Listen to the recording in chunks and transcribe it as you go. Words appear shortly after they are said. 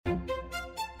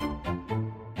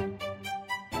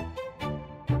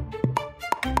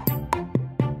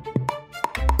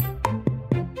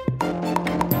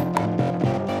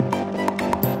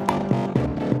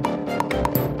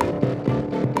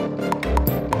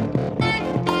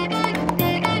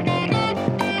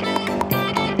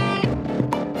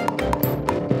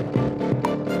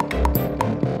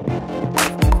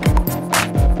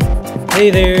Hey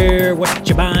there, what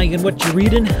you buying and what you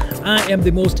reading? I am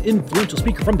the most influential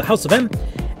speaker from the House of M,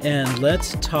 and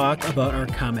let's talk about our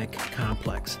comic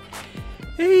complex.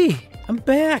 Hey, I'm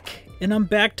back, and I'm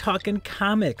back talking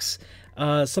comics.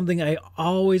 Something I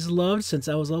always loved since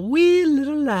I was a wee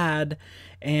little lad,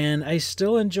 and I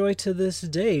still enjoy to this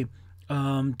day,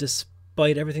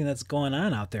 despite everything that's going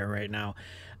on out there right now.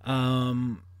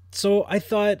 So I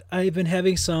thought I've been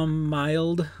having some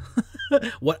mild,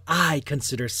 what I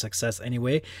consider success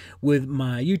anyway, with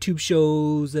my YouTube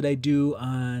shows that I do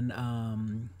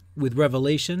on with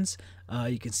Revelations.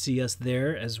 You can see us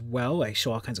there as well. I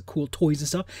show all kinds of cool toys and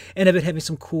stuff, and I've been having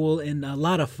some cool and a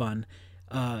lot of fun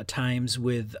times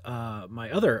with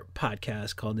my other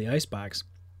podcast called The Icebox.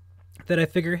 That I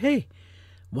figure, hey,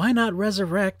 why not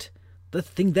resurrect the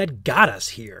thing that got us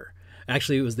here?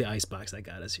 Actually, it was the Icebox that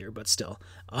got us here, but still.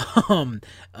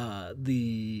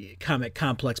 The Comic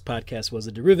Complex podcast was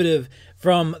a derivative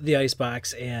from the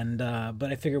Icebox, and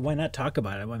but I figured, why not talk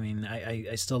about it? I mean,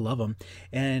 I still love them,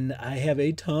 and I have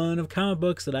a ton of comic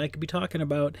books that I could be talking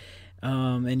about.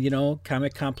 And, you know,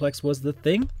 Comic Complex was the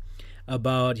thing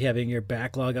about having your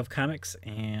backlog of comics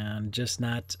and just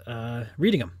not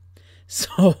reading them.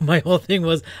 So my whole thing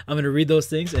was, I'm going to read those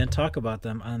things and talk about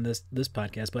them on this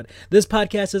podcast. But this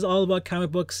podcast is all about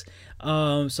comic books,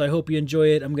 so I hope you enjoy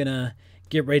it. I'm going to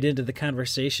get right into the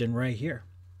conversation right here.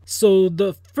 So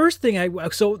the first thing I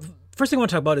want to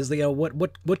talk about is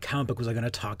what comic book was I going to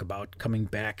talk about coming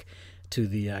back to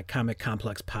the Comic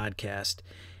Complex podcast.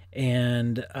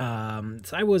 And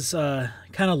so I was kind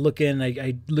of looking.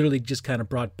 I literally just kind of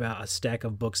brought a stack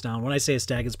of books down. When I say a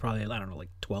stack, it's probably, I don't know, like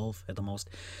 12 at the most,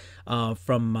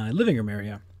 from my living room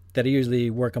area that I usually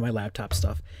work on my laptop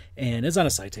stuff. And it's on a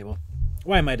side table.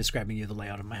 Why am I describing you the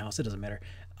layout of my house? It doesn't matter.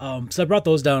 So I brought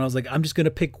those down. I was like, I'm just going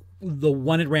to pick the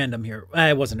one at random here.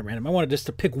 It wasn't at random. I wanted just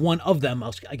to pick one of them,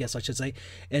 I guess I should say,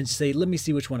 and say, let me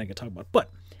see which one I can talk about.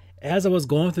 But as I was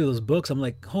going through those books, I'm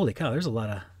like, holy cow, there's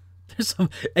some,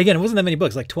 again, it wasn't that many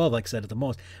books, like 12, like I said, at the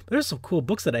most. But there's some cool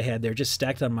books that I had there just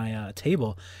stacked on my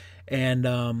table. And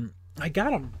I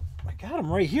got them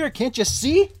right here. Can't you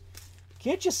see?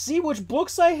 Can't you see which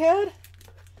books I had?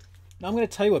 Now I'm going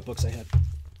to tell you what books I had.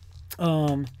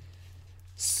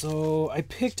 So I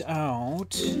picked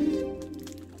out,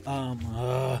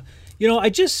 I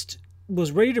just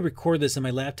was ready to record this and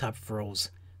my laptop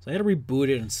froze. So I had to reboot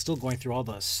it, and it's still going through all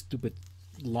the stupid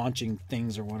launching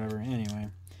things or whatever. Anyway.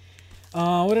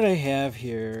 What did I have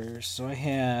here? So I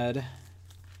had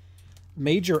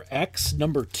Major X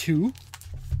number 2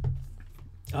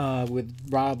 with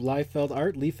Rob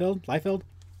Liefeld.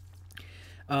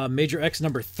 Major X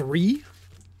number 3.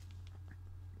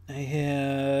 I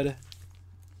had...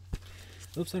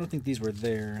 Oops, I don't think these were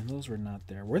there. Those were not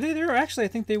there. Were they there? Actually, I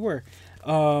think they were.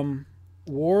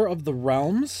 War of the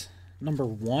Realms number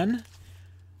 1.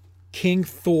 King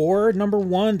Thor number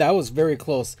 1. That was very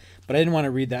close, but I didn't want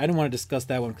to read that. I didn't want to discuss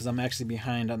that one because I'm actually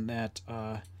behind on that,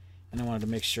 and I wanted to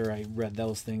make sure I read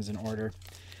those things in order.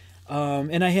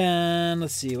 And I had,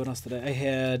 let's see, what else did I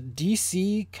had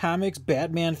DC Comics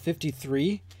Batman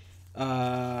 53.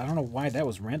 I don't know why that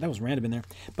was random in there,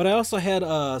 but I also had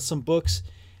some books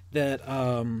that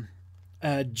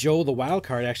Joe the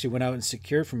Wildcard actually went out and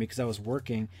secured for me because I was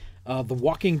working. The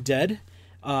Walking Dead.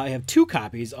 I have 2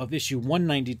 copies of issue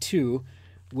 192,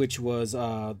 which was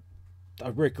a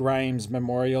Rick Grimes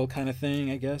memorial kind of thing,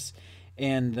 I guess.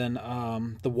 And then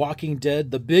The Walking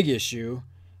Dead, the big issue,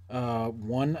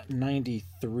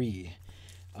 193,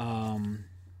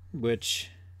 which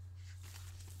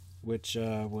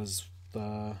was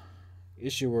the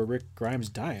issue where Rick Grimes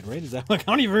died, right? Is that, I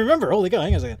don't even remember. Holy cow,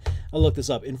 hang on a second. I'll look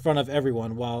this up in front of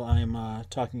everyone while I'm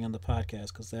talking on the podcast,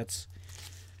 because that's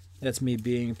me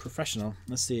being professional.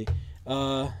 Let's see.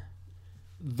 The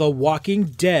Walking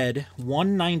Dead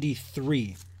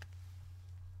 193.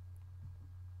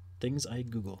 Things I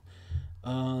Google.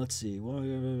 Let's see.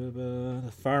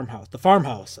 The Farmhouse. The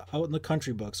Farmhouse. Out in the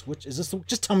Country books. Which is this?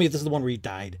 Just tell me if this is the one where he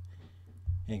died.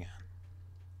 Hang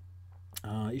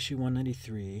on. Issue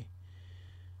 193.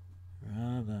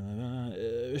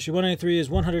 Issue 193 is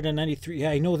 193.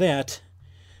 Yeah, I know that.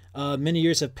 Many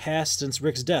years have passed since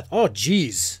Rick's death. Oh,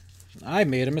 geez. I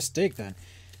made a mistake then.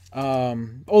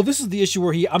 This is the issue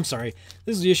where I'm sorry.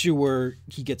 This is the issue where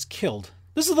he gets killed.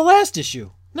 This is the last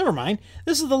issue. Never mind.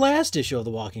 This is the last issue of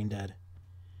The Walking Dead.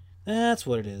 That's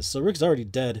what it is. So Rick's already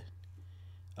dead.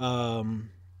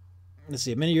 Let's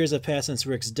see. Many years have passed since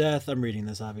Rick's death. I'm reading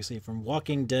this, obviously, from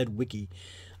Walking Dead Wiki.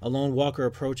 A lone walker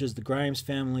approaches the Grimes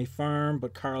family farm,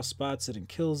 but Carl spots it and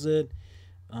kills it.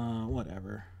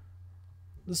 Whatever.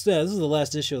 This is the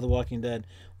last issue of The Walking Dead.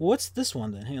 Well, what's this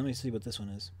one then? Hey, let me see what this one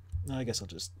is. I guess I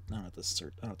don't have to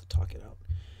search. I don't have to talk it out.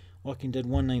 Walking Dead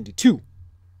 192.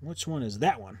 Which one is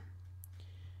that one?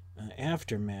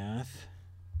 Aftermath.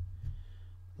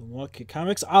 The Walking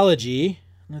Comicsology.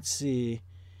 Let's see.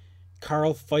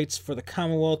 Carl fights for the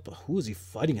Commonwealth, but who is he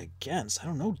fighting against? I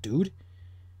don't know, dude.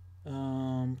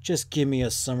 Just give me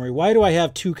a summary. Why do I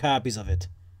have 2 copies of it?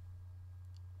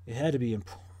 It had to be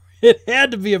important. It had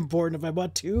to be important if I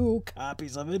bought 2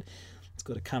 copies of it. Let's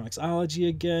go to Comicsology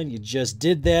again. You just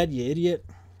did that, you idiot.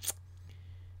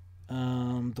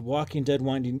 The Walking Dead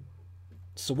winding.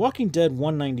 So Walking Dead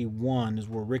 191 is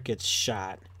where Rick gets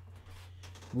shot.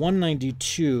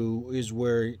 192 is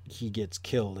where he gets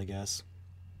killed, I guess.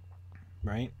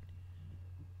 Right?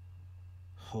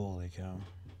 Holy cow.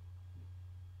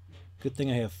 Good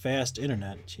thing I have fast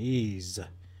internet. Jeez.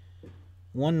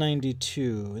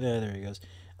 192. There he goes.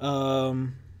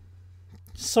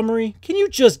 Summary. Can you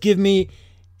just give me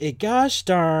a gosh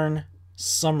darn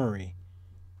summary?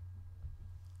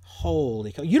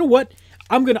 Holy cow. You know what?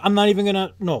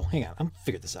 No, hang on. I'm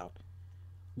figured this out.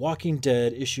 Walking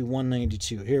Dead issue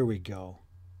 192. Here we go.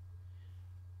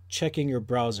 Checking your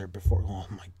browser before. Oh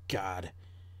my god.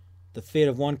 The fate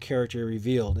of one character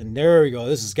revealed. And there we go.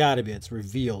 This has got to be it. It's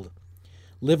revealed.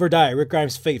 Live or Die. Rick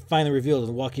Grimes' fate finally revealed in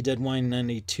The Walking Dead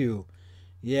 192.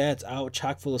 Yeah, it's out.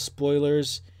 Chock full of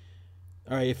spoilers.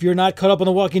 Alright, if you're not caught up on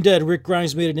The Walking Dead, Rick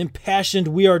Grimes made an impassioned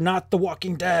 "We are not The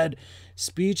Walking Dead"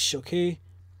 speech. Okay.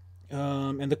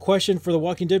 And the question for The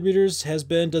Walking Dead readers has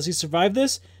been, does he survive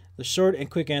this? The short and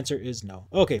quick answer is no.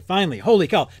 Okay, finally. Holy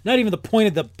cow. Not even the point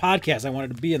of the podcast I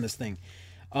wanted to be in this thing.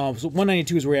 So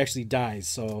 192 is where he actually dies.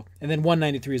 So, and then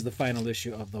 193 is the final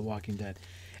issue of The Walking Dead.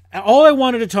 All I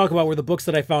wanted to talk about were the books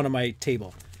that I found on my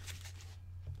table.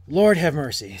 Lord have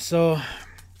mercy. So,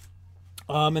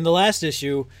 in the last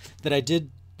issue that I did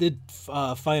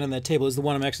find on that table is the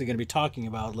one I'm actually going to be talking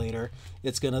about later.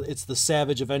 It's the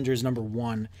Savage Avengers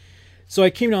 #1. So I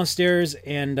came downstairs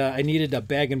and I needed a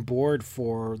bag and board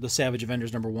for the Savage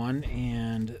Avengers #1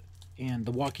 and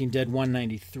The Walking Dead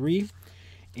 193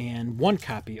 and 1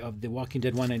 copy of The Walking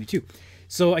Dead 192.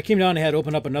 So I came down and had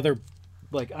opened up another,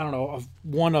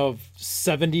 one of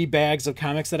 70 bags of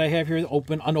comics that I have here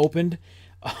unopened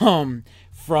from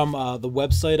the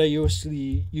website I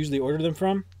usually order them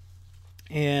from.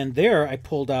 And there I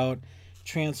pulled out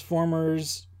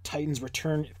Transformers Titans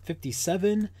Return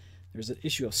 57. There's an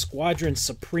issue of Squadron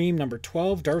Supreme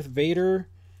 #12, Darth Vader,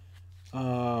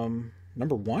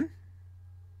 #1?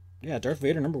 Yeah, Darth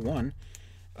Vader #1.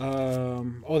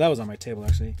 That was on my table,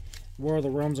 actually. War of the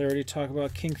Realms, I already talked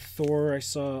about. King Thor, I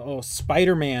saw.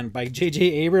 Spider-Man by J.J.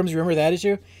 Abrams. Remember that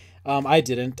issue? I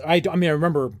didn't. I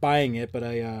remember buying it, but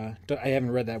I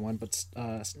haven't read that one. But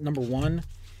 #1.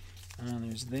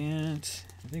 There's that.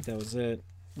 I think that was it.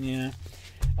 Yeah.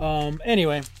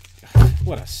 Anyway.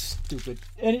 What a stupid.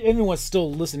 Anyone's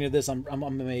still listening to this, I'm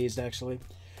amazed, actually.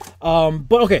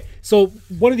 But okay, so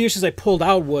one of the issues I pulled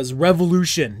out was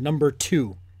Revolution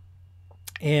 #2.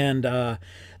 And the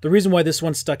reason why this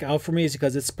one stuck out for me is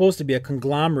because it's supposed to be a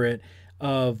conglomerate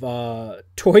of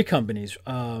toy companies.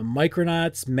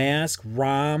 Micronauts, Mask,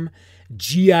 ROM,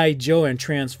 G.I. Joe, and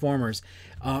Transformers.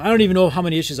 I don't even know how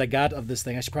many issues I got of this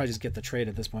thing. I should probably just get the trade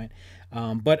at this point.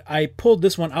 But I pulled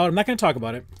this one out. I'm not going to talk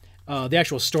about it. The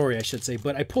actual story, I should say.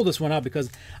 But I pulled this one out because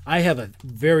I have a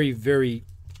very, very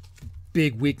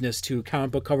big weakness to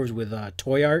comic book covers with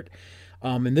toy art.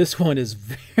 And this one is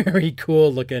very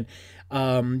cool looking.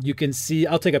 You can see,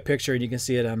 I'll take a picture and you can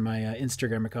see it on my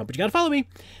Instagram account. But you got to follow me.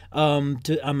 I'm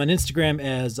on Instagram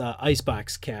as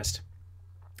IceboxCast.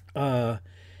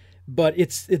 But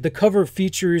the cover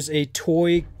features a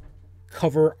toy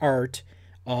cover art,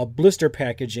 blister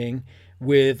packaging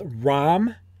with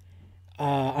ROM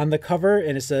on the cover,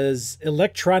 and it says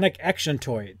electronic action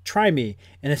toy, try me,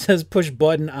 and it says push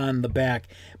button on the back.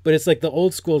 But it's like the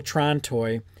old school Tron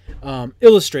toy,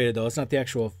 illustrated though, it's not the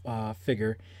actual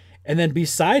figure. And then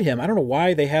beside him, I don't know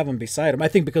why they have him beside him, I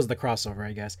think because of the crossover,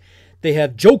 I guess, they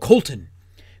have Joe Colton,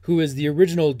 who is the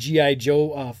original G.I.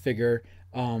 Joe figure,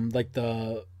 I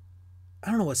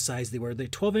don't know what size they were. They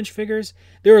 12-inch figures.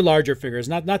 They were larger figures,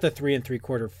 not the 3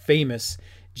 3/4 famous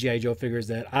G.I. Joe figures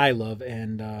that I love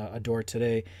and adore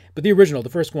today, but the original, the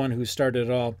first one who started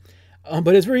it all.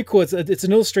 But it's very cool. It's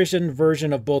an illustration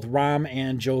version of both Rom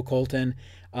and Joe Colton.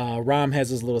 Rom has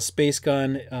his little space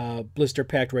gun, blister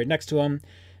packed right next to him.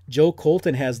 Joe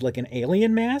Colton has like an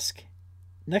alien mask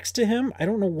next to him. I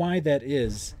don't know why that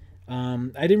is.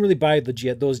 I didn't really buy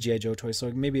those G.I. Joe toys,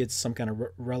 so maybe it's some kind of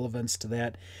relevance to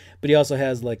that. But he also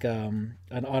has like an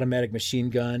automatic machine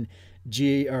gun.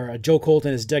 Joe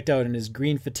Colton is decked out in his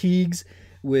green fatigues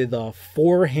with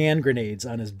 4 hand grenades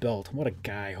on his belt. What a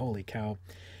guy! Holy cow!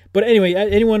 But anyway,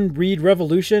 anyone read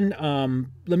Revolution?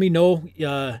 Let me know,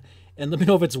 and let me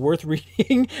know if it's worth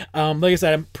reading. Like I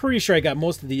said, I'm pretty sure I got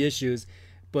most of the issues,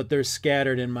 but they're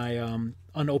scattered in my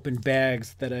unopened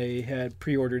bags that I had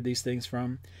pre-ordered these things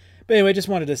from. But anyway, I just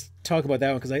wanted to talk about that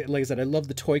one because, like I said, I love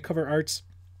the toy cover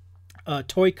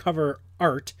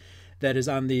art that is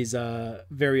on these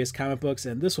various comic books,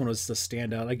 and this one was the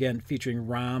standout. Again, featuring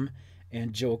Rom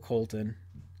and Joe Colton.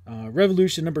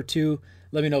 Revolution #2.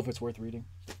 Let me know if it's worth reading.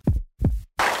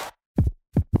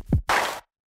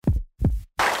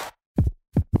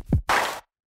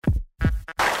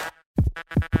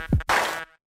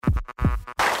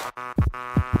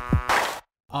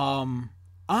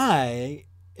 I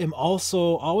am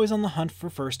also always on the hunt for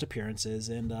first appearances,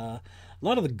 and a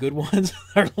lot of the good ones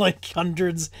are like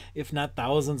hundreds, if not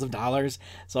thousands of dollars.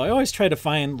 So I always try to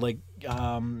find like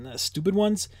stupid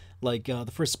ones, like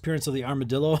the first appearance of the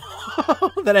Armadillo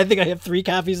that I think I have 3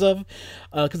 copies of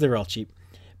because they were all cheap.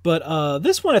 But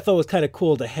this one I thought was kind of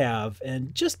cool to have,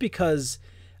 and just because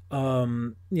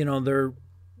they're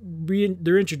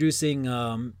introducing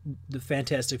the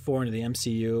Fantastic Four into the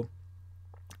MCU.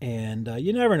 And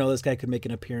you never know, this guy could make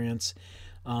an appearance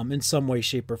in some way,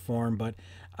 shape, or form. But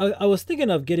I was thinking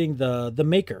of getting the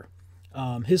Maker,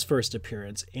 his first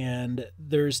appearance. And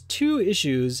there's 2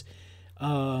 issues,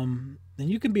 and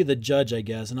you can be the judge, I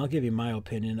guess, and I'll give you my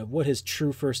opinion of what his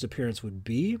true first appearance would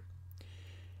be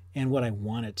and what I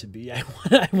want it to be. I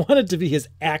want it to be his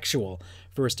actual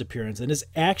first appearance. And his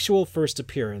actual first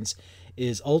appearance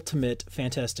is Ultimate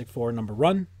Fantastic Four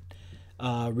 #1.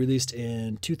 Released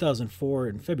in 2004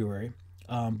 in February,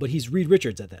 but he's Reed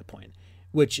Richards at that point,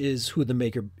 which is who the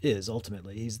Maker is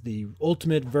ultimately. He's the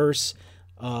Ultimate Verse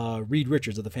Reed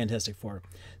Richards of the Fantastic Four.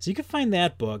 So you can find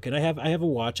that book, and I have a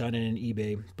watch on it in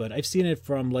eBay, but I've seen it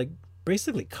from like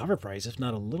basically cover price, if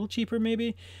not a little cheaper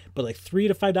maybe, but like $3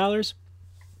 to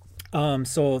 $5.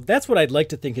 So that's what I'd like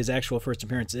to think his actual first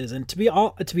appearance is, and to be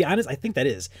honest, I think that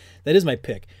is my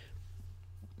pick.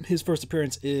 His first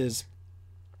appearance is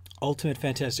Ultimate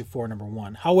Fantastic Four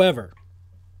 #1. However,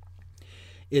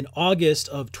 in August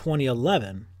of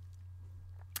 2011,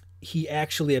 he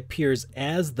actually appears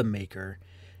as the Maker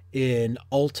in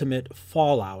Ultimate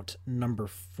Fallout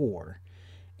 #4.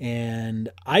 And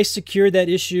I secured that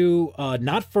issue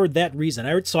not for that reason.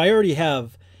 I already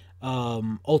have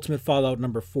Ultimate Fallout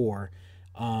 #4,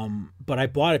 but I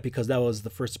bought it because that was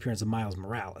the first appearance of Miles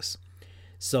Morales.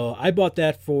 So I bought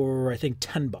that for, I think,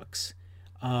 $10.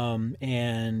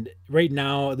 And right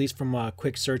now, at least from a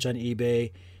quick search on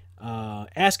eBay,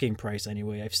 asking price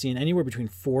anyway, I've seen anywhere between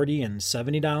 $40 and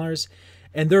 $70.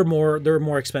 And there are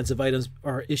more expensive items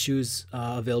or issues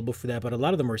available for that, but a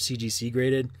lot of them are CGC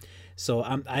graded. So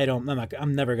I'm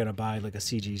never gonna buy like a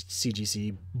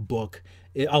CGC book.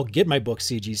 I'll get my book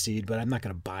CGC'd, but I'm not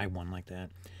gonna buy one like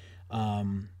that.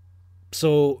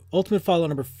 So Ultimate Fallout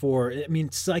 #4. I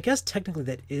mean, so I guess technically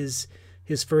that is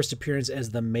his first appearance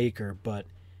as the Maker, but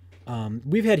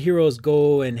we've had heroes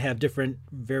go and have different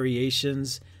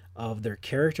variations of their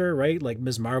character, right? Like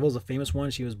Ms. Marvel's a famous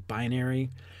one. She was binary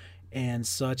and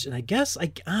such. And I guess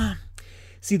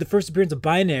see, the first appearance of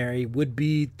Binary would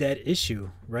be that issue,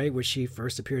 right, where she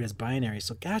first appeared as Binary.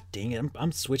 So god dang it,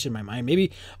 I'm switching my mind.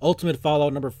 Maybe Ultimate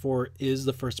Fallout #4 is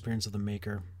the first appearance of the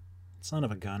Maker. Son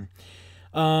of a gun.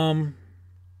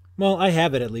 Well, I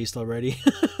have it at least already,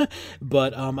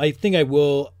 but I think I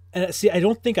will. See, I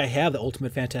don't think I have the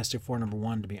Ultimate Fantastic Four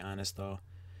 #1, to be honest, though.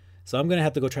 So I'm gonna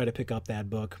have to go try to pick up that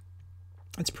book.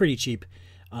 It's pretty cheap,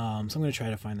 so I'm gonna try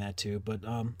to find that too. But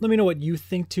let me know what you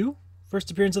think too.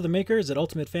 First appearance of the Maker is at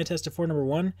Ultimate Fantastic Four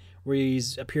 #1, where he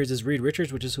appears as Reed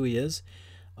Richards, which is who he is,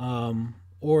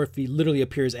 or if he literally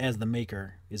appears as the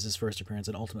Maker, is his first appearance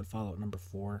at Ultimate Fallout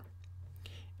 #4.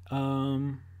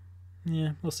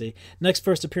 Yeah, we'll see. Next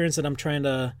first appearance that I'm trying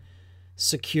to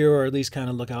secure, or at least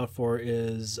kind of look out for,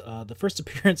 is the first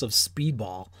appearance of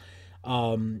Speedball.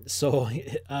 So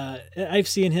I've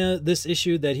seen this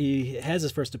issue that he has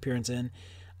his first appearance in.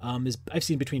 I've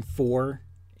seen between $4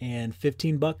 and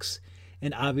 $15,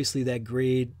 and obviously that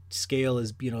grade scale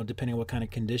is, depending on what kind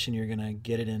of condition you're gonna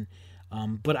get it in.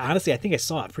 But honestly, I think I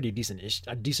saw a pretty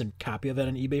decent copy of that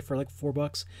on eBay for like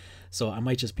 $4, so I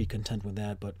might just be content with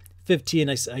that. But 15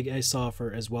 I saw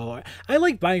for as well. I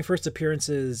like buying first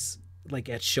appearances like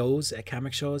at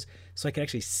comic shows, so I can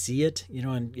actually see it,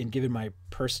 and give it my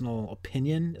personal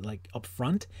opinion like up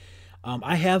front.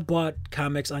 I have bought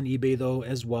comics on eBay though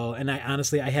as well, and I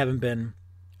haven't been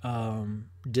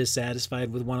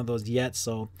dissatisfied with one of those yet.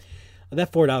 So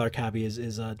that $4 copy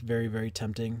is very, very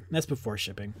tempting. That's before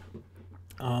shipping.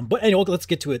 But anyway, let's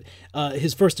get to it.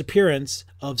 His first appearance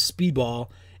of Speedball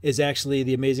is actually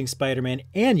the Amazing Spider-Man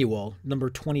Annual number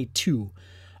 22.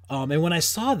 And when I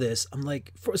saw this, I'm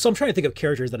like, so I'm trying to think of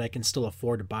characters that I can still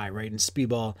afford to buy, right? And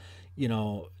Speedball, you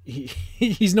know,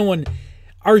 he's no one,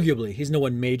 arguably, he's no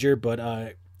one major, but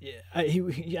I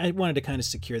wanted to kind of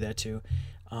secure that too.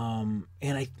 And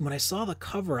when I saw the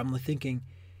cover, I'm thinking,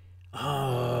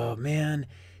 oh man,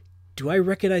 do I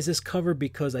recognize this cover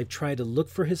because I've tried to look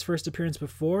for his first appearance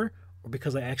before, or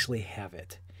because I actually have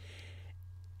it?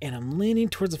 And I'm leaning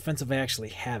towards the fence if I actually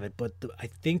have it, but I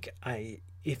think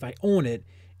if I own it,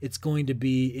 it's going to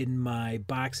be in my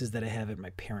boxes that I have at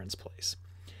my parents' place.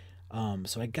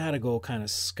 So I gotta go kind of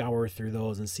scour through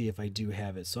those and see if I do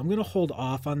have it. So I'm gonna hold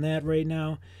off on that right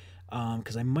now,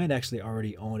 because I might actually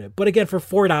already own it. But again, for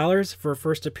 $4 for a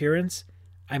first appearance,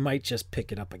 I might just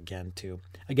pick it up again too.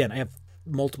 Again, I have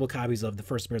multiple copies of the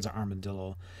first appearance of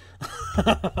Armadillo.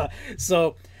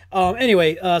 So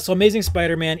anyway, so Amazing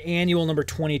Spider-Man Annual number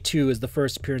 22 is the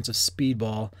first appearance of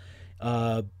Speedball.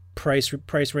 Price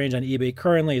range on eBay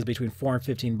currently is between $4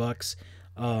 and $15.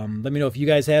 Let me know if you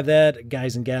guys have that,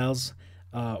 guys and gals,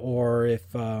 or if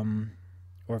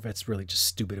it's really just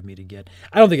stupid of me to get.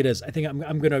 I don't think it is. I think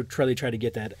I'm gonna try to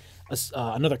get that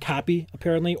another copy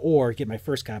apparently, or get my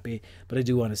first copy. But I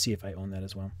do want to see if I own that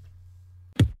as well.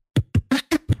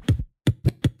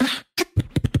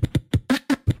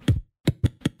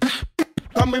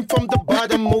 Coming from the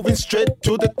bottom, moving straight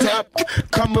to the top.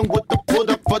 Coming with the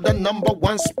product for the number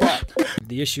one spot.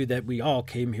 The issue that we all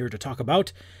came here to talk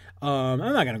about. I'm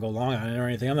not going to go long on it or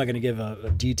anything. I'm not going to give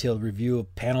a detailed review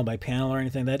panel by panel or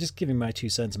anything like that. Just giving my 2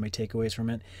 cents and my takeaways from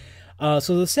it.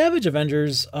 So the Savage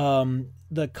Avengers,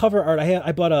 the cover art,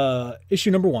 I bought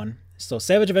issue number 1. So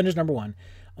Savage Avengers number 1.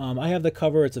 I have the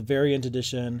cover. It's a variant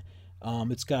edition.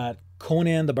 It's got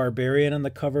Conan the Barbarian on the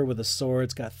cover with a sword.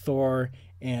 It's got Thor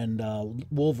and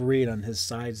Wolverine on his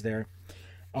sides there.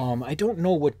 I don't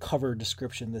know what cover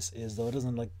description this is, though. It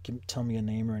doesn't tell me a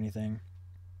name or anything.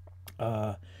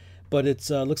 But it's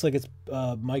looks like it's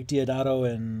Mike Deodato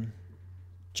and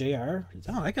JR.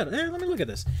 Oh, I got it. Let me look at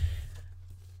this.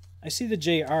 I see the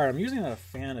JR. I'm usually not a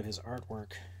fan of his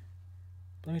artwork.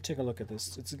 Let me take a look at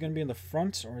this. It's going to be in the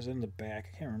front or is it in the back?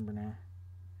 I can't remember now.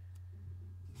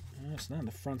 It's not in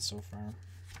the front so far.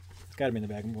 It's got to be in the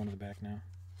back. I'm going to the back now.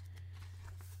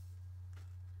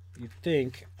 You'd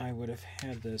think I would have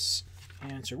had this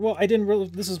answer. Well, I didn't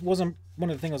really. Wasn't one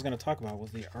of the things I was going to talk about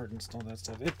was the art and all that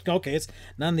stuff. Okay, it's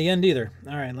not in the end either.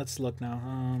 All right, let's look now.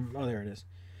 Oh, there it is.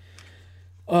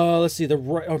 Let's see.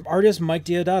 The artist Mike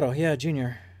Deodato. Yeah,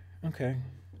 Jr. Okay.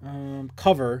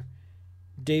 Cover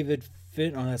David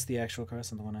Finn. Oh, that's the actual cover.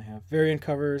 That's not the one I have. Variant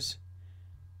covers.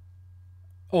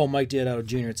 Oh, Mike Deodato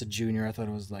Jr. It's a junior. I thought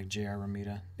it was like J.R.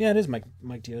 Romita. Yeah, it is Mike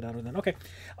Deodato then. Okay.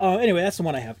 Anyway, that's the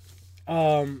one I have.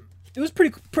 It was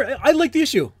pretty I like the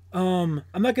issue. I'm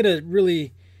not going to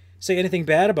really say anything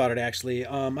bad about it, actually.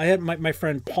 I had my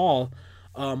friend Paul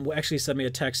actually sent me a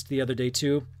text the other day,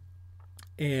 too.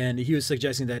 And he was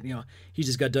suggesting that, he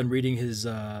just got done reading his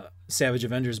Savage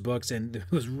Avengers books, and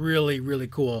it was really, really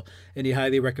cool. And he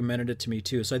highly recommended it to me,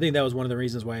 too. So I think that was one of the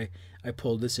reasons why I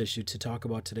pulled this issue to talk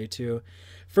about today, too.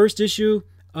 First issue,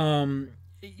 here are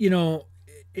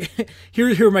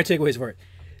my takeaways for it.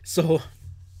 So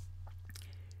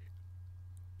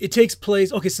it takes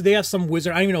place. Okay, so they have some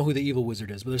wizard. I don't even know who the evil wizard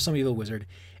is, but there's some evil wizard,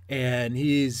 and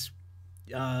he's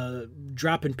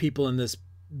dropping people in this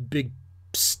big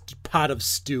pot of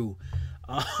stew.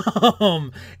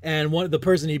 And the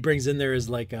person he brings in there is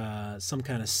like some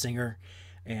kind of singer,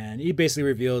 and he basically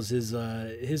reveals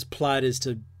his plot is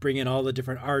to bring in all the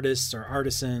different artists or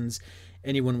artisans,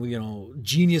 anyone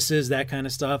geniuses, that kind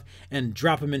of stuff, and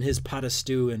drop them in his pot of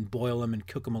stew and boil them and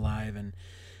cook them alive. And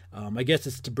I guess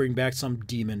it's to bring back some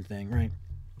demon thing, right?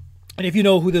 And if you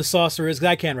know who this sorcerer is, 'cause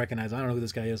I can't recognize, I don't know who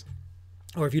this guy is,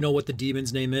 or if you know what the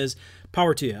demon's name is,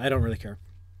 power to you. I don't really care.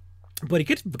 But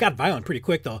he got violent pretty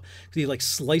quick, though, because he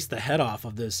sliced the head off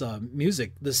of this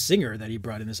this singer that he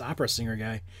brought in, this opera singer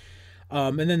guy.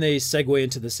 And then they segue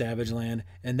into the Savage Land,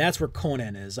 and that's where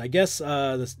Conan is. I guess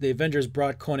the Avengers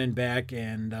brought Conan back,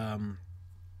 and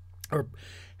or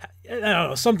I don't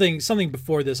know, something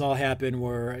before this all happened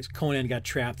where Conan got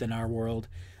trapped in our world,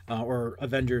 or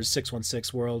Avengers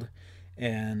 616 world,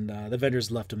 and the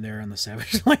Avengers left him there on the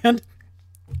Savage Land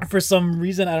for some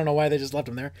reason. I don't know why they just left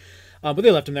him there, but they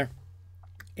left him there.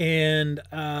 And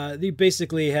they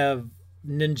basically have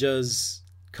ninjas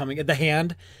coming at the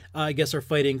Hand. I guess are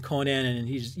fighting Conan, and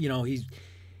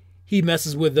he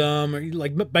messes with them, or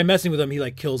by messing with them,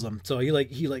 he kills them. So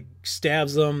he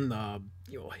stabs them,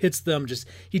 hits them,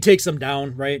 he takes them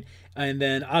down, right? And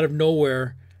then out of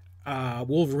nowhere,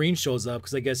 Wolverine shows up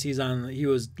because I guess he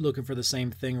was looking for the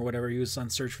same thing or whatever. He was on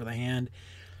search for the hand,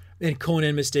 and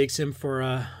Conan mistakes him for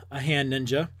a hand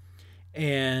ninja,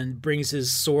 and brings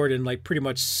his sword and like pretty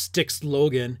much sticks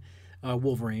Logan,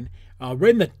 Wolverine, right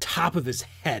in the top of his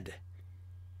head.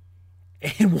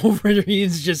 And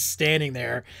Wolverine's just standing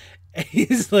there, and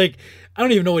he's like, I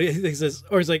don't even know what he says,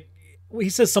 or he's like, he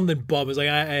says something bum. It's like,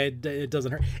 it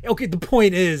doesn't hurt. Okay, the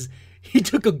point is, he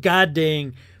took a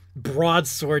goddamn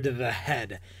broadsword to the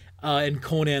head, and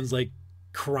Conan's like,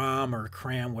 cram,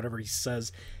 whatever he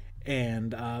says,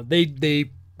 and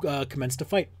they commence to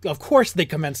fight. Of course, they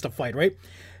commence to fight, right?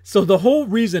 So the whole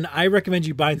reason I recommend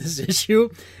you buying this issue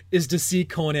is to see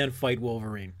Conan fight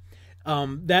Wolverine.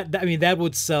 That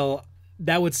would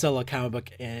sell a comic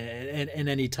book in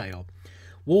any title.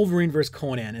 Wolverine versus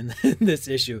Conan in this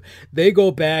issue. They go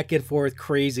back and forth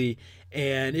crazy,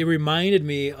 and it reminded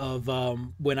me of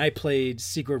when I played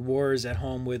Secret Wars at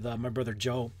home with my brother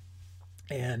Joe,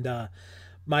 and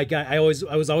my guy. I was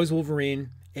always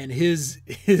Wolverine, and his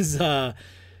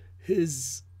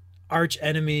arch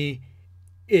enemy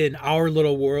in our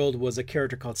little world was a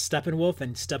character called Steppenwolf,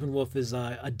 and Steppenwolf is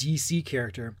a DC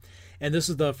character. And this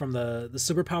is from the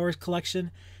Superpowers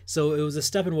collection. So it was a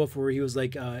Steppenwolf where he was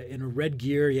like in red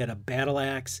gear. He had a battle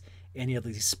axe, and he had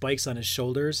these spikes on his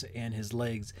shoulders and his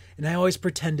legs. And I always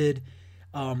pretended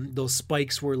those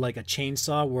spikes were like a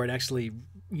chainsaw, where it actually,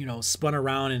 spun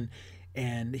around,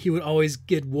 and he would always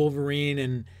get Wolverine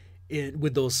and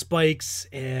with those spikes,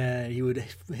 and he would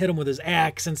hit him with his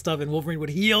axe and stuff, and Wolverine would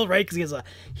heal, right? Because he has a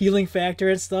healing factor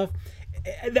and stuff.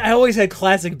 I always had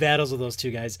classic battles with those two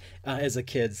guys as a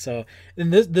kid. So,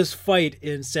 and this fight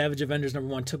in Savage Avengers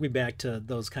 #1 took me back to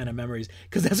those kind of memories,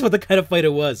 because that's what the kind of fight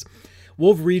it was.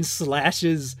 Wolverine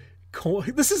slashes.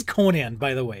 This is Conan,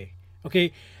 by the way.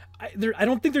 Okay, I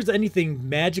don't think there's anything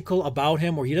magical about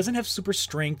him, or he doesn't have super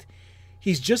strength.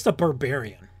 He's just a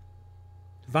barbarian,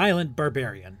 violent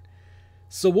barbarian.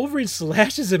 So Wolverine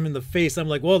slashes him in the face. I'm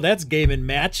like, well, that's game and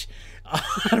match.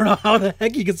 I don't know how the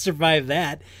heck he could survive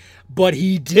that. But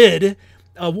he did.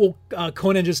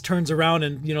 Conan just turns around,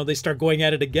 and they start going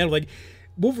at it again. Like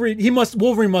Wolverine must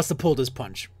have pulled his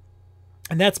punch,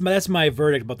 and that's my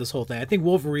verdict about this whole thing. I think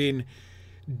Wolverine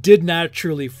did not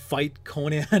truly fight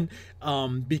Conan,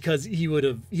 because he would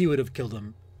have killed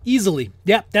him easily.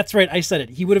 Yeah, that's right. I said it.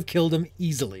 He would have killed him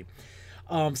easily.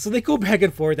 So they go back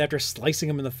and forth after slicing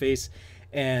him in the face,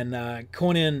 and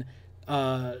Conan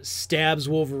stabs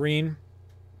Wolverine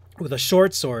with a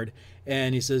short sword.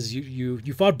 And he says,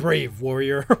 you fought brave,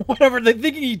 warrior, or whatever. They're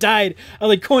thinking he died. I'm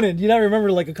like, Conan, do you not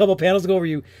remember like a couple panels ago where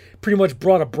you pretty much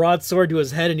brought a broadsword to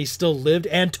his head and he still lived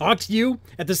and talked to you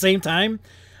at the same time?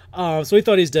 So he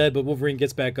thought he's dead, but Wolverine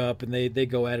gets back up, and they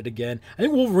go at it again. I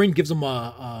think Wolverine gives him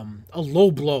a low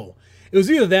blow. It was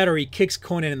either that or he kicks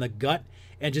Conan in the gut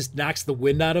and just knocks the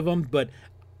wind out of him. But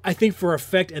I think for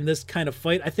effect in this kind of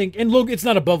fight, and Logan, it's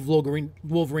not above Wolverine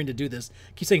to do this.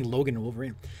 I keep saying Logan and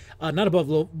Wolverine. Not above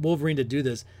Wolverine to do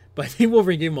this, but I think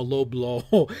Wolverine gave him a low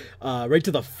blow right to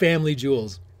the family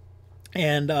jewels.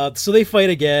 And so they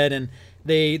fight again, and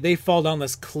they fall down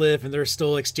this cliff, and they're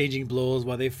still exchanging blows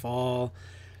while they fall.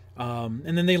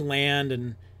 And then they land,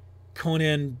 and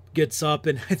Conan gets up,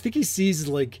 and I think he sees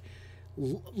like,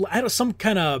 some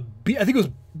kind of, I think it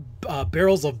was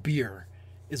barrels of beer,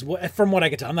 is what, from what I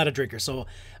could tell. I'm not a drinker, so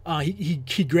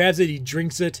he grabs it, he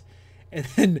drinks it, and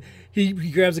then he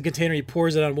grabs a container, he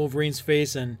pours it on Wolverine's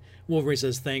face, and Wolverine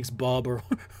says, "Thanks, bub," or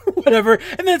whatever,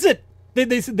 and that's it.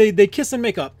 They kiss and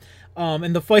make up,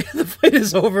 and the fight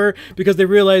is over because they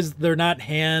realize they're not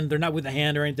with a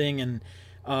hand or anything, and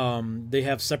they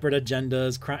have separate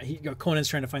agendas. Conan's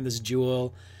trying to find this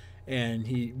jewel, and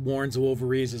he warns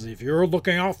Wolverine, says, "If you're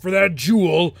looking out for that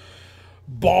jewel,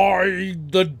 by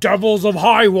the devils of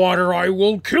high water, I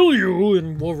will kill you."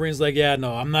 And Wolverine's like, "Yeah,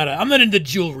 no, I'm not into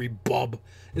jewelry, bub,"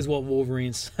 is what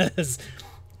Wolverine says.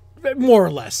 More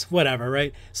or less, whatever,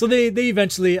 right? So they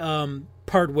eventually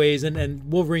part ways,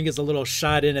 and Wolverine gets a little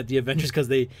shot in at the Avengers because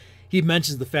he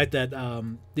mentions the fact that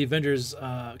the Avengers,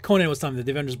 Conan was telling them that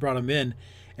the Avengers brought him in,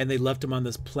 and they left him on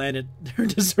this planet. They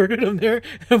deserted him there,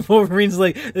 and Wolverine's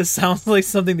like, "This sounds like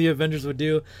something the Avengers would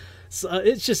do." So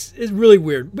it's really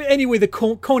weird. But anyway, the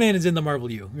Conan is in the Marvel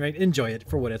U, right? Enjoy it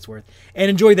for what it's worth, and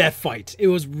enjoy that fight. It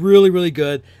was really, really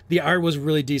good. The art was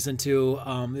really decent too.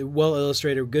 Well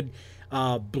illustrated, good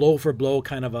blow for blow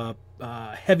kind of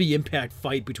a heavy impact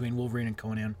fight between Wolverine and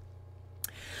Conan.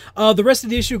 The rest of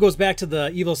the issue goes back to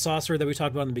the evil sorcerer that we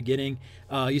talked about in the beginning.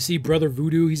 You see Brother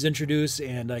Voodoo, he's introduced,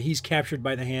 and he's captured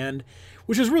by the Hand,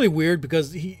 which is really weird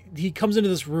because he comes into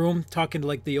this room talking to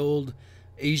like the old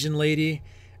Asian lady.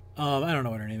 I don't know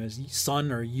what her name is,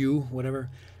 Sun or Yu, whatever.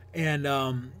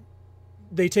 And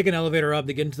they take an elevator up,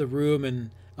 they get into the room,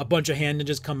 and a bunch of hand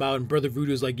ninjas come out, and Brother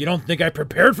Voodoo's like, you don't think I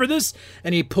prepared for this?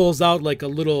 And he pulls out like a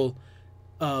little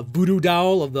voodoo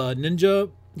doll of the ninja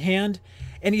hand.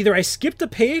 And either I skipped a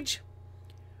page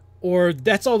or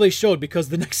that's all they showed, because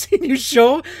the next scene you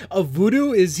show of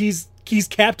Voodoo is he's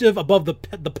captive above the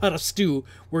pot of stew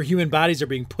where human bodies are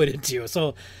being put into.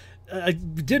 So I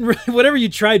didn't really, whatever you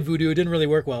tried, Voodoo, it didn't really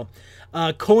work well.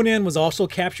 Conan was also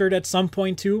captured at some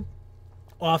point too,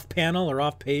 off panel or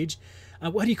off page.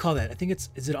 What do you call that? I think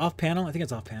is it off panel? I think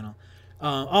it's off panel.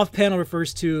 Off panel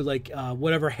refers to like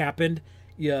whatever happened.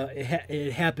 Yeah,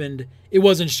 it happened. It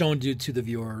wasn't shown to the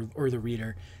viewer or the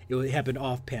reader. It happened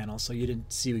off panel, so you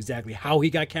didn't see exactly how he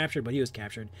got captured, but he was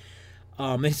captured.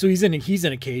 And so he's in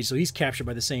a cage, so he's captured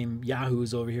by the same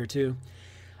yahoos over here too.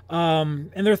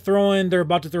 And they're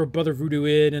about to throw Brother Voodoo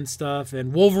in and stuff,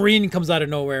 and Wolverine comes out of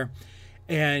nowhere,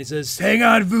 and he says, "Hang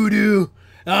on, Voodoo,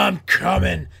 I'm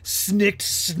coming."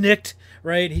 Snicked.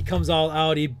 Right? He comes all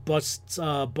out. He busts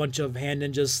a bunch of hand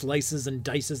ninjas, slices and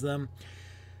dices them.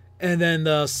 And then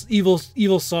the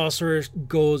evil sorcerer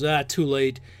goes, too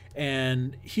late,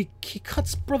 and he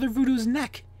cuts Brother Voodoo's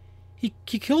neck. He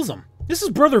kills him. This is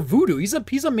Brother Voodoo. He's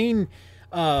a main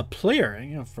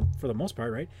player, for the most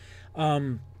part, right?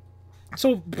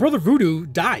 So Brother Voodoo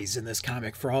dies in this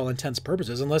comic for all intents and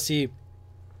purposes, unless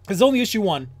it's only issue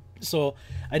 1. So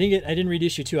I didn't read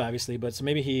issue 2, obviously, but so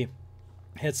maybe he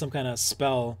had some kind of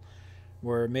spell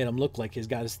where it made him look like he's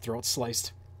got his throat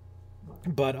sliced.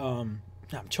 But I'm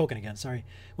choking again, sorry.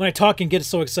 When I talk and get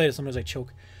so excited, sometimes I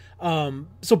choke.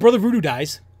 So Brother Voodoo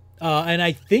dies, and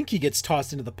I think he gets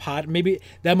tossed into the pot. Maybe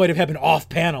that might have happened off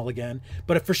panel again,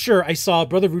 but for sure I saw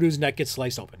Brother Voodoo's neck get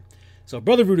sliced open. So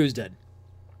Brother Voodoo's dead.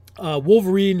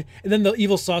 Wolverine, and then the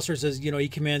evil sorcerer says, he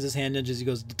commands his hand ninjas. He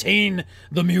goes, "Detain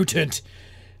the mutant.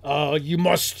 You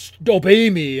must obey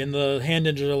me." And the hand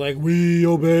ninjas are like, "We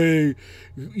obey,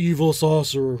 evil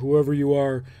sorcerer, whoever you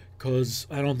are, because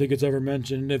I don't think it's ever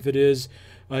mentioned. If it is,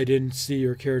 I didn't see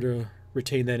or care to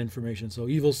retain that information. So,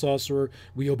 evil sorcerer,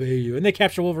 we obey you." And they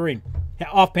capture Wolverine.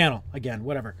 Off panel, again,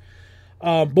 whatever.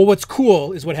 But what's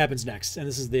cool is what happens next. And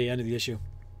this is the end of the issue.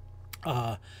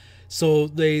 So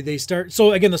they start.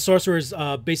 So again, the sorcerer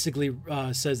basically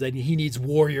says that he needs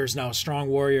warriors now, strong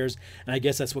warriors, and I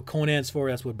guess that's what Conan's for.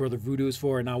 That's what Brother Voodoo is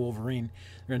for, and now Wolverine.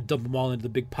 They're gonna dump them all into the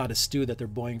big pot of stew that they're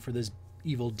boiling for this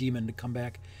evil demon to come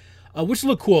back, which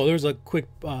looked cool. There was a quick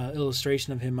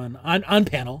illustration of him on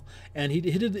panel, and it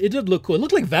did look cool. It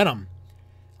looked like Venom,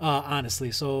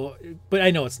 honestly. So, but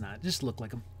I know it's not. It just looked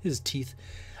like him. His teeth.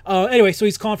 Anyway, so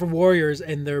he's calling for warriors,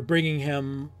 and they're bringing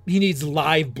him. He needs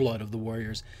live blood of the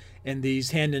warriors. And these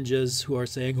hand ninjas who are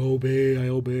saying, "Obey, I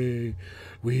obey,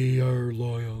 we are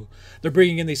loyal." They're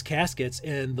bringing in these caskets,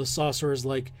 and the sorcerer's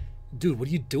like, "Dude, what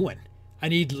are you doing? I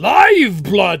need live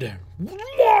blood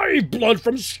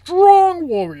from strong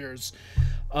warriors."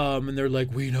 And they're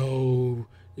like, "We know,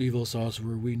 evil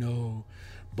sorcerer, we know,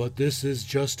 but this is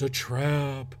just a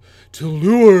trap to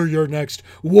lure your next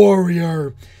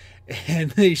warrior." And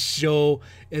they show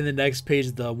in the next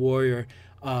page the warrior.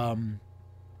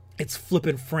 It's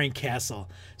flipping Frank Castle.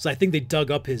 So I think they dug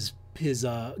up his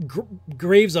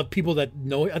graves of people that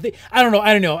know. I don't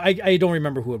know. I don't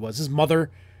remember who it was. His mother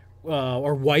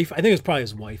or wife. I think it was probably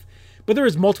his wife. But there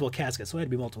was multiple caskets, so it had to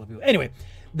be multiple people. Anyway,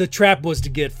 the trap was to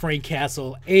get Frank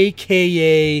Castle,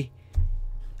 a.k.a.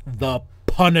 the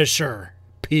Punisher,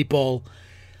 people.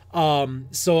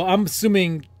 So I'm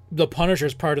assuming the Punisher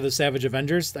is part of the Savage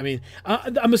Avengers. I mean,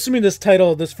 I'm assuming this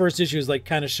first issue is like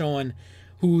kind of showing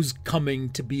who's coming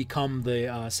to become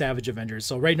the Savage Avengers.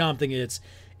 So right now I'm thinking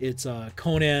it's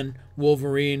Conan,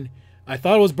 Wolverine. I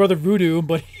thought it was Brother Voodoo,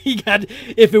 but he got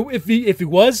if he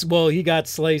was, well, he got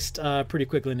sliced pretty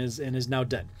quickly and is now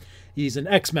dead. He's an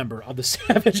ex-member of the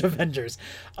Savage Avengers.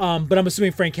 But I'm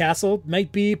assuming Frank Castle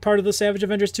might be part of the Savage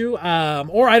Avengers too.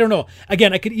 Or I don't know.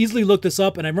 Again, I could easily look this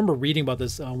up, and I remember reading about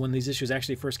this when these issues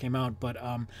actually first came out, but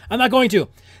I'm not going to.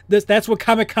 That's what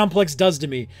Comic Complex does to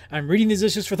me. I'm reading these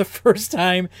issues for the first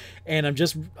time, and I'm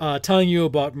just telling you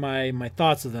about my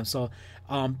thoughts of them. So,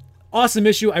 awesome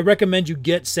issue. I recommend you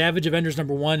get Savage Avengers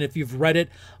 #1. If you've read it,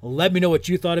 let me know what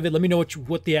you thought of it. Let me know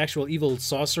what the actual evil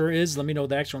sorcerer is. Let me know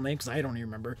the actual name, because I don't even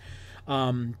remember.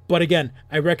 But again,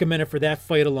 I recommend it for that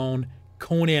fight alone.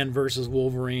 Conan versus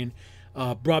Wolverine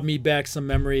brought me back some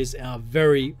memories.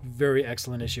 Very, very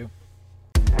excellent issue.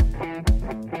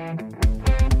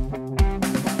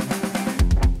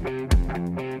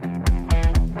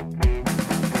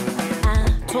 I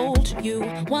told you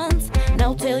once,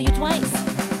 now tell you twice.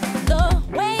 The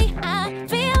way I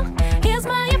feel, here's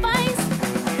my advice.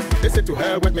 The say to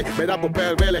hell with me, but I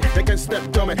propel really. They can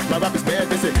step to me, my rap is bad,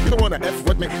 they say. You don't wanna F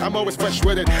with me, I'm always fresh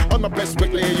with it. On my best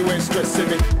weekly, you ain't stressing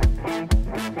me.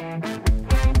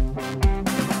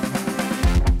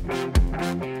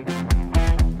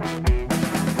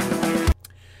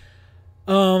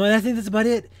 And I think that's about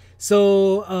it.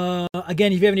 So,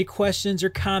 again, if you have any questions or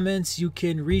comments, you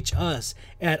can reach us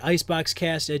at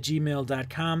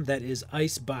iceboxcast@gmail.com. That is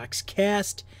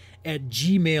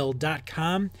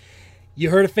iceboxcast@gmail.com. You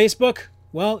heard of Facebook?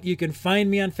 Well, you can find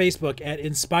me on Facebook at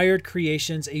Inspired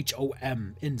Creations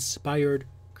HOM. Inspired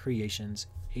Creations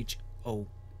HOM.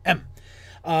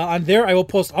 On there, I will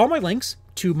post all my links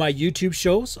to my YouTube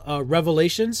shows.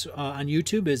 Revelations on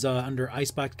YouTube is under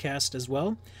Iceboxcast as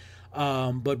well.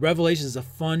 But Revelations is a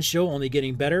fun show, only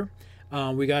getting better.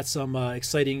 We got some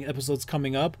exciting episodes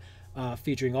coming up,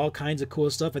 featuring all kinds of cool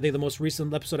stuff. I think the most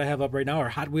recent episode I have up right now are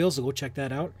Hot Wheels, so go check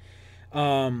that out.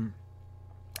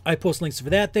 I post links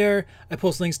for that there. I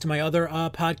post links to my other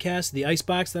podcast, the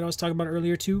Icebox that I was talking about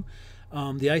earlier too.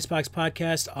 The Icebox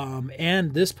podcast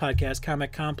and this podcast,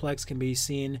 Comic Complex, can be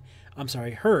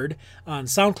heard on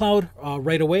SoundCloud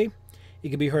right away. It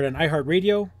can be heard on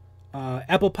iHeartRadio,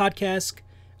 Apple Podcasts,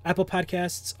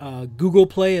 Google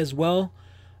Play as well.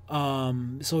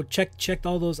 So check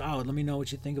all those out. Let me know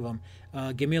what you think of them.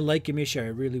 Give me a like, give me a share. I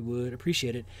really would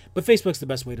appreciate it. But Facebook's the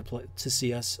best way to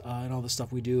see us and all the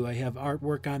stuff we do. I have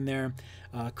artwork on there,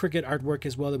 Cricut artwork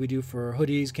as well that we do for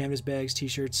hoodies, canvas bags,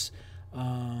 t-shirts,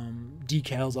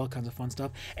 decals, all kinds of fun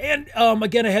stuff. And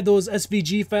again, I had those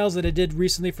SVG files that I did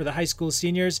recently for the high school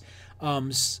seniors,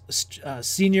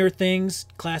 senior things,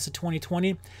 class of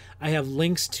 2020. I have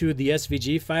links to the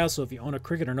SVG file, so if you own a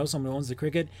Cricut or know someone who owns the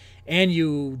Cricut, and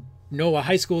you know a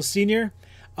high school senior,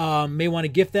 may want to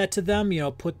gift that to them.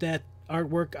 Put that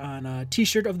artwork on a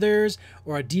t-shirt of theirs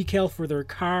or a decal for their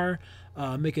car.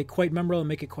 Make it quite memorable and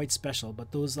make it quite special.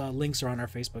 But those links are on our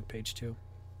Facebook page too.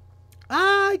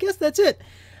 I guess that's it.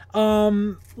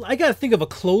 I got to think of a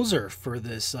closer for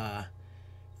this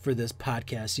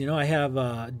podcast. I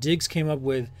have Diggs came up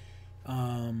with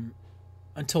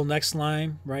Until Next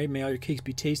Line, right? May all your cakes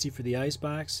be tasty for the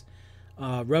Icebox.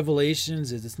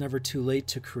 Revelations is It's Never Too Late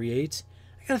to Create.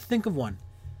 I got to think of one.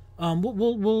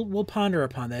 We'll ponder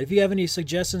upon that. If you have any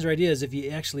suggestions or ideas, if you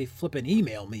actually flip and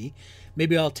email me,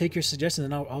 maybe I'll take your suggestions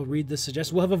and I'll read the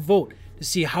suggestions. We'll have a vote to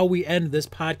see how we end this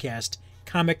podcast,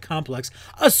 Comic Complex,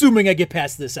 assuming I get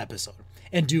past this episode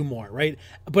and do more, right?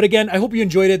 But again, I hope you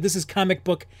enjoyed it. This is comic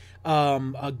book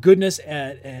goodness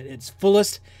at its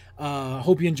fullest.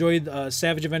 Hope you enjoyed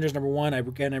Savage Avengers #1. I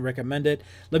recommend it.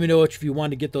 Let me know if you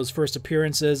want to get those first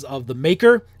appearances of the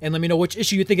Maker, and let me know which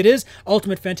issue you think it is: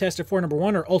 Ultimate Fantastic Four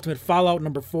 #1 or Ultimate Fallout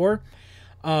 #4.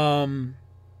 And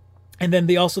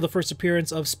then also the first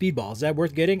appearance of Speedball. Is that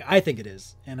worth getting? I think it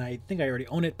is, and I think I already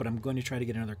own it, but I'm going to try to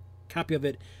get another copy of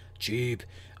it cheap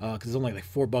because it's only like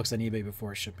 $4 on eBay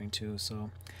before shipping too.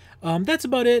 So that's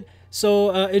about it.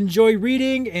 So enjoy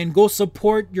reading and go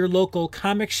support your local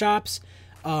comic shops.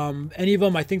 Any of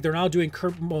them, I think they're now doing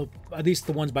at least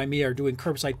the ones by me are doing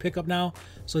curbside pickup now.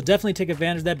 So definitely take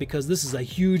advantage of that because this is a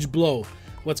huge blow.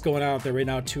 What's going on out there right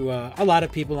now to a lot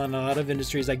of people in a lot of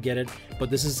industries. I get it,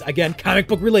 but this is again comic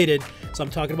book related. So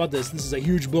I'm talking about this. This is a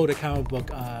huge blow to comic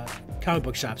book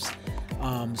shops.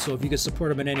 So if you could support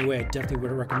them in any way, I definitely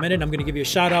would recommend it. I'm going to give you a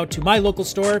shout out to my local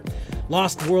store,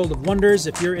 Lost World of Wonders.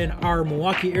 If you're in our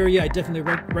Milwaukee area, I definitely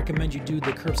recommend you do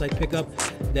the curbside pickup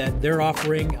that they're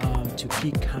offering to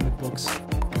keep comic books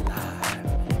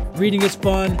alive. Reading is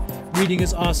fun. Reading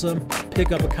is awesome.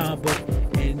 Pick up a comic book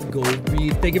and go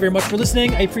read. Thank you very much for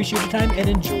listening. I appreciate your time and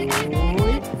enjoy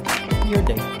your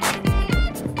day.